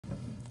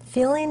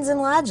feelings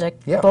and logic,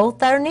 Yeah.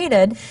 both are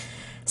needed.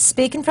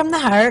 Speaking from the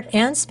heart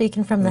and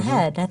speaking from the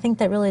head. I think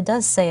that really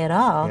does say it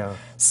all. Yeah.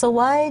 So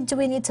why do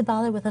we need to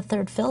bother with a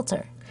third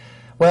filter?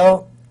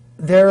 Well,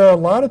 there are a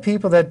lot of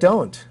people that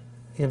don't.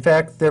 In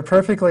fact, they're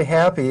perfectly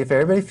happy if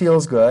everybody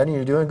feels good and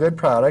you're doing a good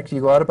product,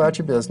 you go out about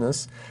your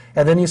business,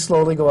 and then you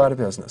slowly go out of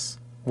business.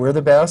 We're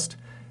the best,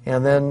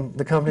 and then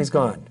the company's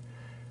gone.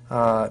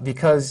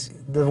 Because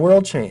the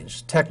world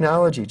changed,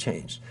 technology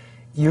changed.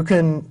 You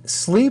can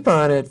sleep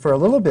on it for a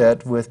little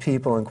bit with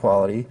people and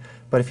quality,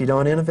 but if you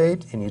don't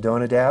innovate and you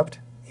don't adapt,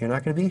 you're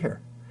not going to be here.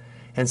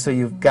 And so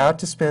you've got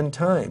to spend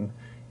time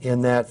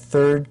in that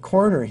third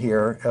corner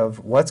here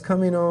of what's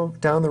coming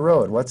down the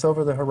road, what's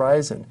over the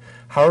horizon,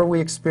 how are we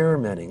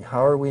experimenting,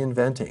 how are we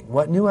inventing,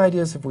 what new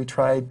ideas have we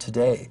tried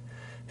today,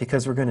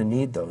 because we're going to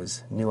need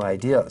those new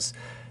ideas.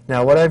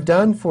 Now what I've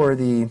done for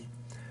the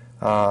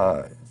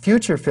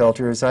future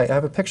filter is I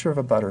have a picture of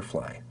a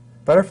butterfly.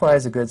 Butterfly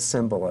is a good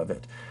symbol of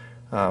it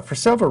for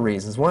several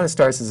reasons. One, it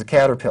starts as a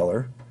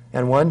caterpillar,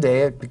 and one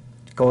day it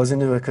goes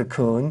into a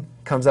cocoon,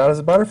 comes out as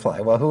a butterfly.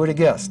 Well, who would have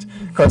guessed?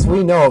 Of course,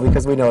 we know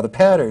because we know the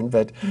pattern,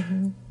 but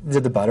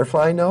did the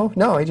butterfly know?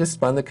 No, he just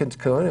spun the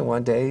cocoon, and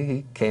one day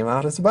he came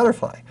out as a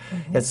butterfly.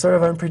 It's sort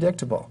of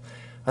unpredictable.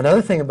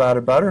 Another thing about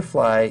a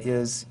butterfly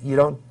is you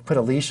don't put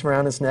a leash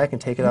around its neck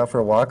and take it out for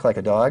a walk like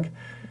a dog.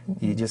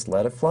 You just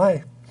let it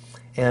fly.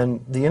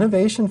 And the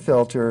innovation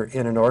filter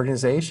in an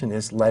organization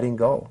is letting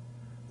go.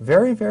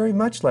 Very, very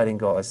much letting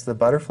go as the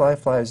butterfly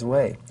flies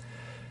away.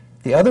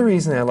 The other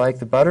reason I like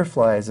the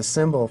butterfly as a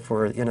symbol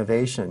for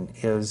innovation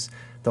is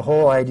the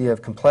whole idea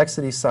of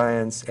complexity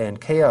science and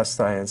chaos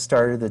science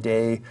started the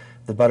day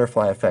the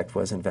butterfly effect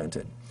was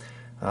invented.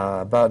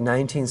 About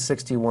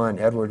 1961,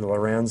 Edward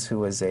Lorenz, who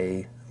was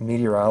a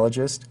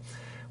meteorologist,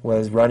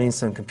 was running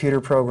some computer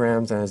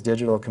programs on his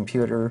digital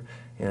computer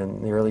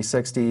in the early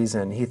 60s,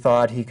 and he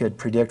thought he could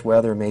predict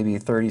weather maybe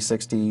 30,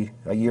 60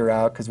 a year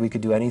out because we could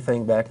do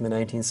anything back in the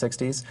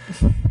 1960s.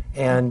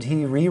 And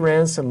he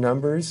reran some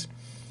numbers,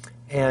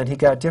 and he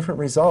got different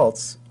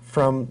results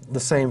from the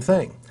same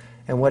thing.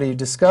 And what he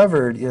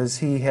discovered is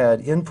he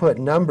had input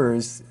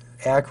numbers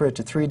accurate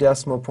to 3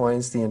 decimal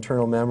points. The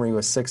internal memory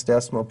was 6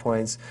 decimal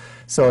points.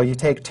 So you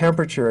take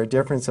temperature, a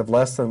difference of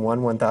less than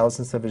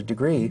 1/1000th of a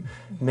degree,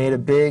 made a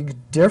big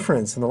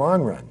difference in the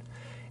long run.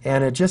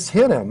 And it just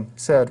hit him,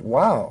 said,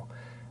 wow,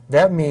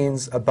 that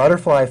means a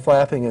butterfly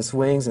flapping its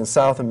wings in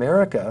South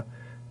America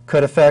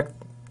could affect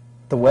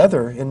the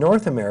weather in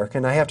North America,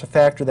 and I have to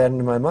factor that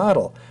into my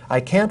model. I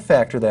can't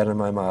factor that in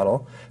my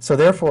model, so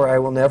therefore I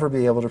will never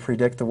be able to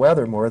predict the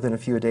weather more than a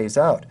few days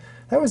out.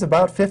 That was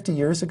about 50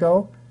 years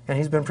ago, and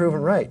he's been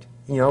proven right.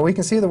 You know, we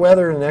can see the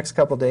weather in the next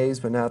couple days,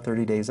 but not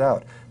 30 days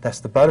out. That's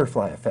the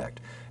butterfly effect.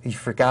 You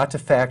forgot to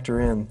factor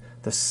in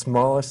the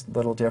smallest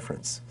little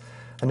difference.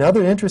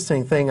 Another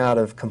interesting thing out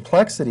of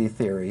complexity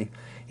theory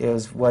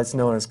is what's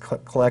known as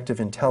collective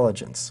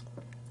intelligence.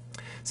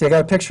 See, I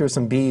got a picture of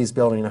some bees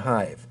building a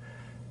hive.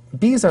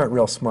 Bees aren't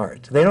real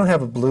smart. They don't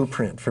have a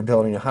blueprint for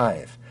building a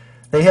hive.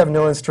 They have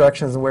no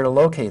instructions on where to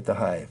locate the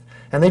hive.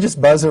 And they just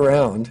buzz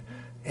around,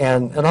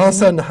 and all of a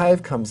sudden the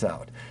hive comes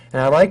out.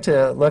 And I like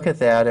to look at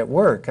that at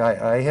work.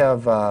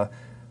 I'm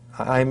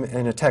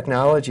in a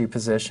technology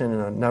position,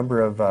 and a number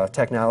of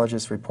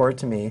technologists report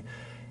to me.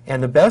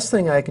 And the best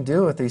thing I can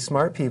do with these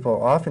smart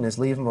people often is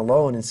leave them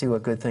alone and see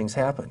what good things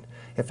happen.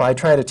 If I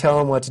try to tell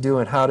them what to do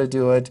and how to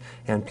do it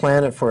and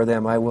plan it for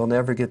them, I will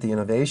never get the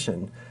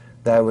innovation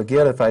that I would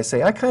get if I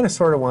say, I kind of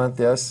sort of want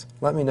this.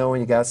 Let me know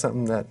when you got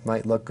something that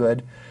might look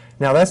good.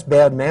 Now that's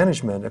bad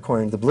management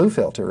according to the blue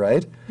filter,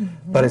 right?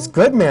 But it's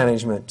good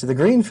management to the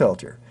green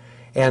filter.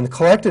 And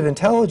collective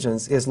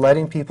intelligence is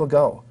letting people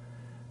go.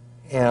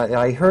 And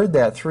I heard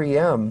that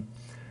 3M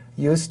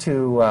used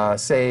to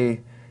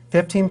say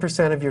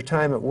 15% of your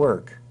time at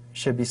work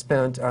should be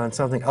spent on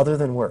something other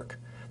than work.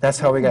 That's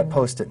how we got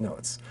Post-it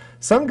notes.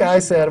 Some guy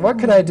said, what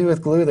could I do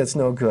with glue that's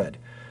no good?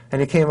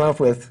 And he came up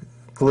with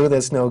glue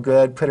that's no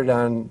good, put it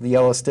on the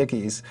yellow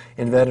stickies,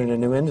 invented a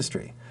new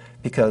industry.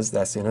 Because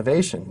that's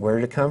innovation. Where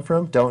did it come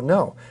from? Don't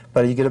know.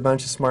 But you get a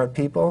bunch of smart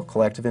people,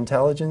 collective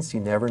intelligence, you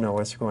never know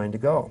where it's going to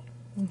go.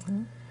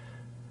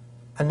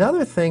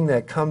 Another thing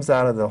that comes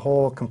out of the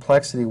whole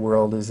complexity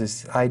world is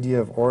this idea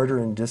of order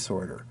and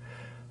disorder.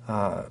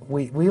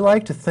 We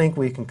like to think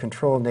we can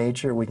control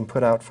nature, we can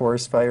put out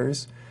forest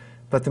fires,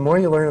 but the more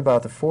you learn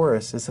about the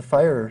forest is the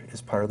fire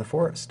is part of the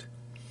forest.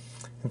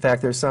 In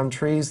fact, there's some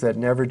trees that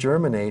never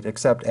germinate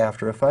except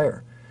after a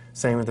fire.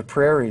 Same with the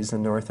prairies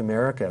in North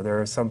America.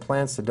 There are some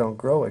plants that don't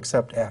grow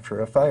except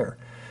after a fire.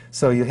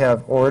 So you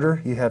have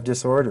order, you have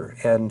disorder,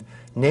 and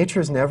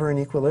nature is never in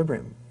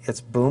equilibrium. It's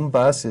boom,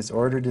 bust, it's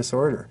order,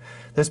 disorder.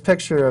 This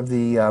picture of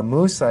the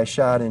moose I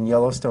shot in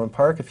Yellowstone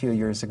Park a few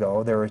years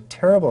ago, there were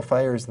terrible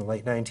fires in the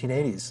late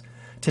 1980s.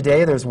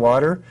 Today there's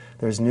water,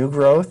 there's new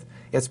growth,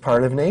 it's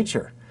part of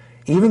nature.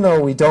 Even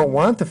though we don't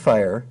want the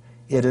fire,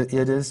 it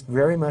is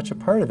very much a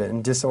part of it,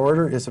 and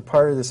disorder is a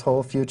part of this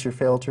whole future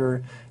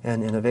filter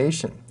and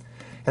innovation.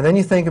 And then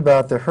you think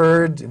about the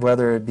herd,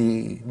 whether it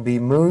be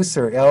moose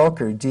or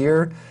elk or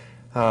deer,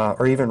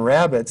 or even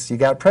rabbits, you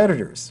got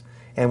predators.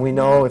 And we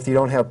know if you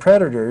don't have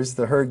predators,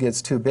 the herd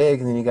gets too big,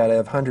 and then you got to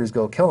have hunters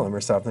go kill them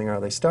or something, or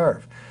they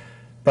starve.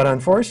 But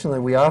unfortunately,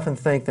 we often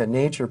think that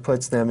nature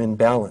puts them in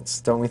balance.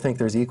 Don't we think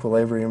there's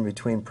equilibrium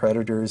between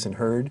predators and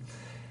herd?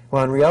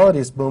 Well, in reality,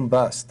 it's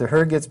boom-bust. The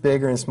herd gets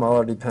bigger and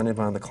smaller depending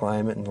upon the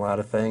climate and a lot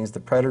of things. The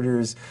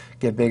predators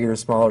get bigger and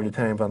smaller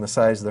depending upon the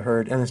size of the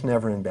herd, and it's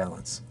never in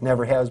balance.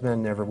 Never has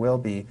been, never will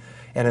be,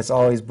 and it's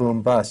always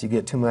boom-bust. You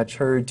get too much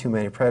herd, too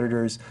many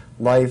predators.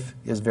 Life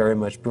is very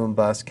much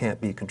boom-bust, can't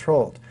be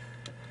controlled.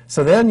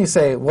 So then you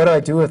say, what do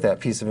I do with that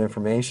piece of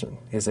information?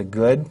 Is it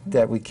good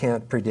that we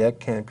can't predict,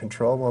 can't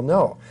control? Well,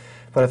 no.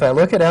 But if I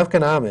look at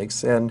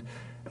economics, and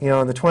you know,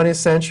 in the 20th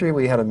century,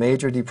 we had a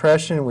major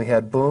depression, we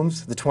had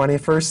booms. The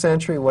 21st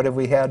century, what have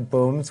we had?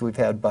 Booms, we've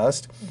had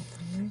bust.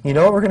 You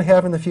know what we're going to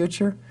have in the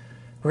future?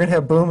 We're going to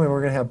have boom and we're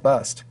going to have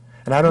bust.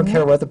 And I don't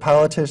care what the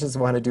politicians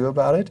want to do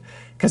about it,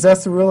 because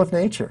that's the rule of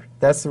nature.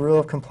 That's the rule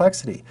of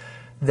complexity.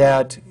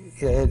 That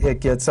it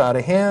gets out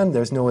of hand,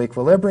 there's no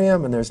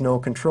equilibrium, and there's no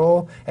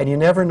control, and you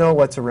never know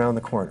what's around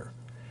the corner.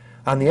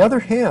 On the other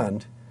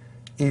hand,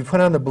 you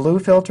put on the blue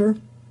filter,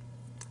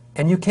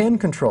 and you can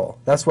control.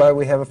 That's why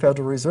we have a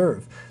Federal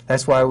Reserve.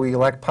 That's why we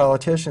elect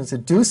politicians to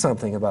do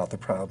something about the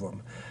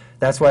problem.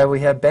 That's why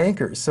we have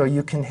bankers. So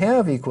you can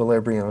have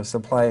equilibrium of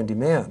supply and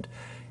demand.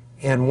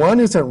 And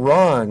one isn't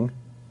wrong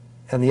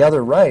and the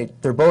other right.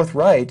 They're both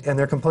right, and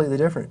they're completely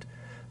different.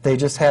 They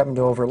just happen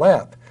to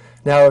overlap.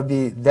 Now, it'd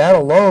be, that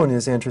alone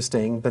is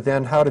interesting, but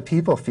then how do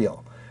people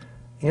feel?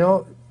 You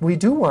know, we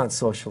do want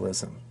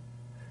socialism.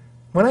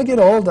 When I get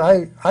old,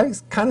 I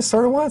kind of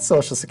sort of want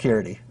Social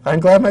Security. I'm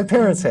glad my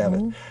parents have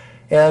it.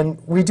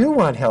 And we do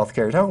want health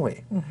care, don't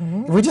we?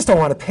 We just don't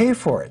want to pay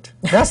for it.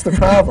 That's the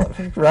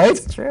problem, right?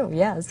 It's true,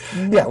 yes.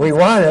 Yeah, we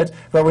want it,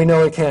 but we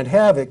know we can't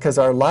have it because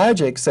our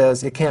logic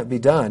says it can't be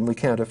done, we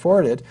can't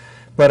afford it,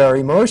 but our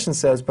emotion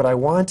says, but I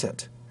want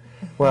it.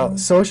 Well,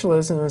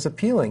 socialism is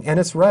appealing, and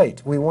it's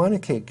right. We want to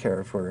take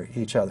care for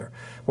each other.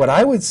 What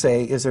I would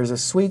say is there's a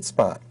sweet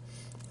spot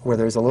where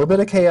there's a little bit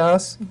of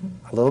chaos,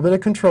 a little bit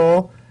of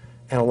control,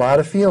 and a lot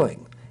of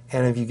feeling.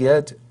 And if you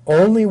get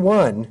only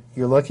one,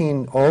 you're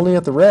looking only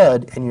at the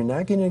red, and you're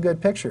not getting a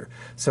good picture.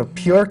 So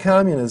pure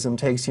communism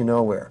takes you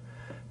nowhere.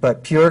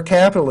 But pure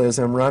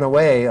capitalism run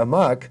away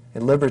amok,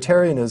 and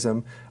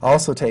libertarianism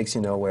also takes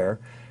you nowhere.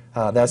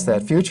 That's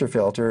that future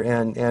filter,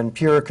 and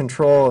pure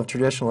control of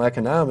traditional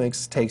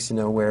economics takes you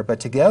nowhere. But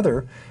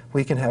together,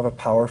 we can have a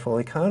powerful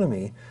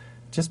economy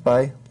just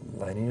by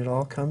letting it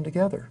all come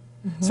together.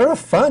 Sort of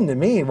fun to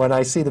me when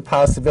I see the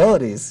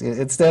possibilities.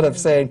 Instead of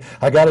saying,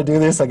 I got to do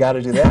this, I got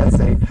to do that,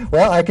 say,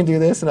 well, I can do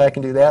this and I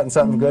can do that, and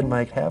something good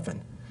might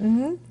happen.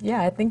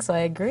 Yeah, I think so. I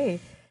agree.